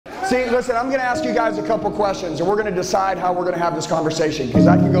See, listen, I'm going to ask you guys a couple questions, and we're going to decide how we're going to have this conversation, because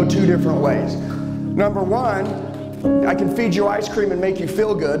I can go two different ways. Number one, I can feed you ice cream and make you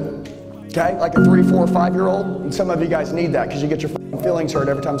feel good, okay, like a 3, 4, 5-year-old, and some of you guys need that because you get your feelings hurt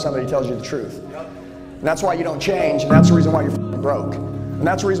every time somebody tells you the truth. And that's why you don't change, and that's the reason why you're broke. And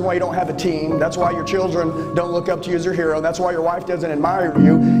that's the reason why you don't have a team. That's why your children don't look up to you as your hero. That's why your wife doesn't admire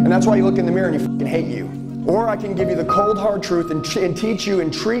you. And that's why you look in the mirror and you hate you. Or I can give you the cold hard truth and teach you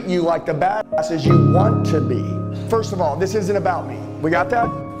and treat you like the badasses you want to be. First of all, this isn't about me. We got that?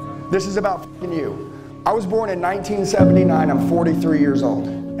 This is about you. I was born in 1979. I'm 43 years old.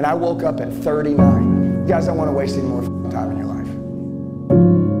 And I woke up at 39. You guys don't want to waste any more time in your life.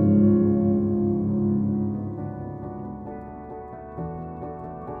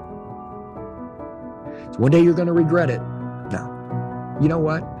 One day you're going to regret it. No. You know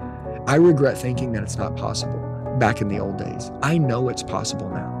what? I regret thinking that it's not possible back in the old days. I know it's possible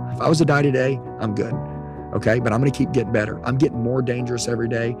now. If I was to die today, I'm good. Okay? But I'm going to keep getting better. I'm getting more dangerous every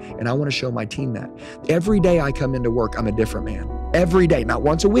day, and I want to show my team that. Every day I come into work, I'm a different man. Every day. Not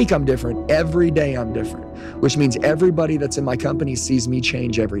once a week I'm different. Every day I'm different, which means everybody that's in my company sees me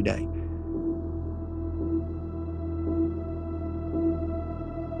change every day.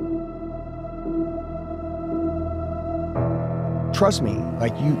 Trust me,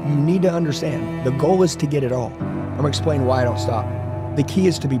 like you need to understand, the goal is to get it all. I'm gonna explain why I don't stop. The key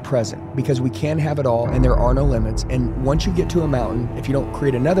is to be present, because we can have it all and there are no limits. And once you get to a mountain, if you don't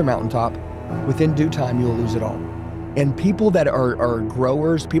create another mountaintop, within due time, you'll lose it all. And people that are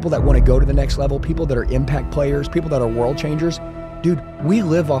growers, people that wanna go to the next level, people that are impact players, people that are world changers, dude, we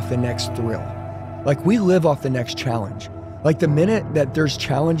live off the next thrill. Like we live off the next challenge. Like the minute that there's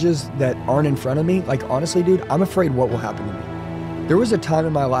challenges that aren't in front of me, like honestly, dude, I'm afraid what will happen to me. There was a time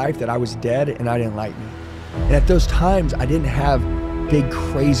in my life that I was dead and I didn't like me. And at those times, I didn't have big,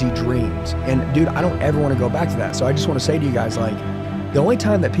 crazy dreams. And dude, I don't ever want to go back to that. So I just want to say to you guys, like, the only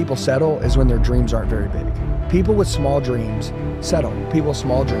time that people settle is when their dreams aren't very big. People with small dreams settle. People with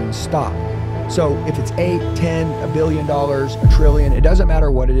small dreams stop. So if it's 8, 10, $1 billion, $1 trillion, it doesn't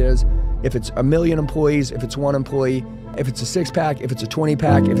matter what it is. If it's 1 million employees, if it's 1 employee, if it's a 6-pack, if it's a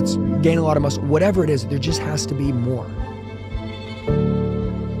 20-pack, if it's gaining a lot of muscle, whatever it is, there just has to be more.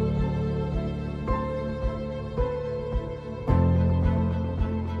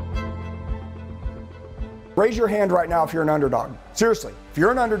 Raise your hand right now if you're an underdog. Seriously, if you're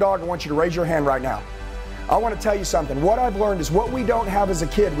an underdog, I want you to raise your hand right now. I want to tell you something. What I've learned is what we don't have as a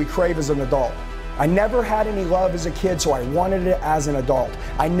kid, we crave as an adult. I never had any love as a kid, so I wanted it as an adult.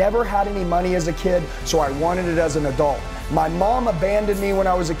 I never had any money as a kid, so I wanted it as an adult. My mom abandoned me when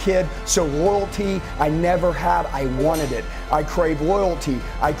I was a kid, so loyalty I never had, I wanted it. I craved loyalty,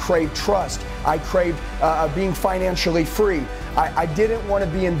 I craved trust, I craved being financially free. I didn't want to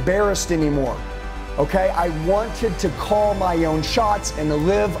be embarrassed anymore. Okay, I wanted to call my own shots and to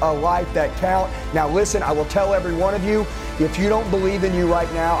live a life that count. Now listen, I will tell every one of you, if you don't believe in you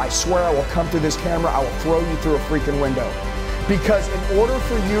right now, I swear I will come through this camera, I will throw you through a freaking window. Because in order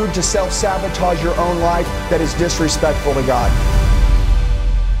for you to self-sabotage your own life, that is disrespectful to God.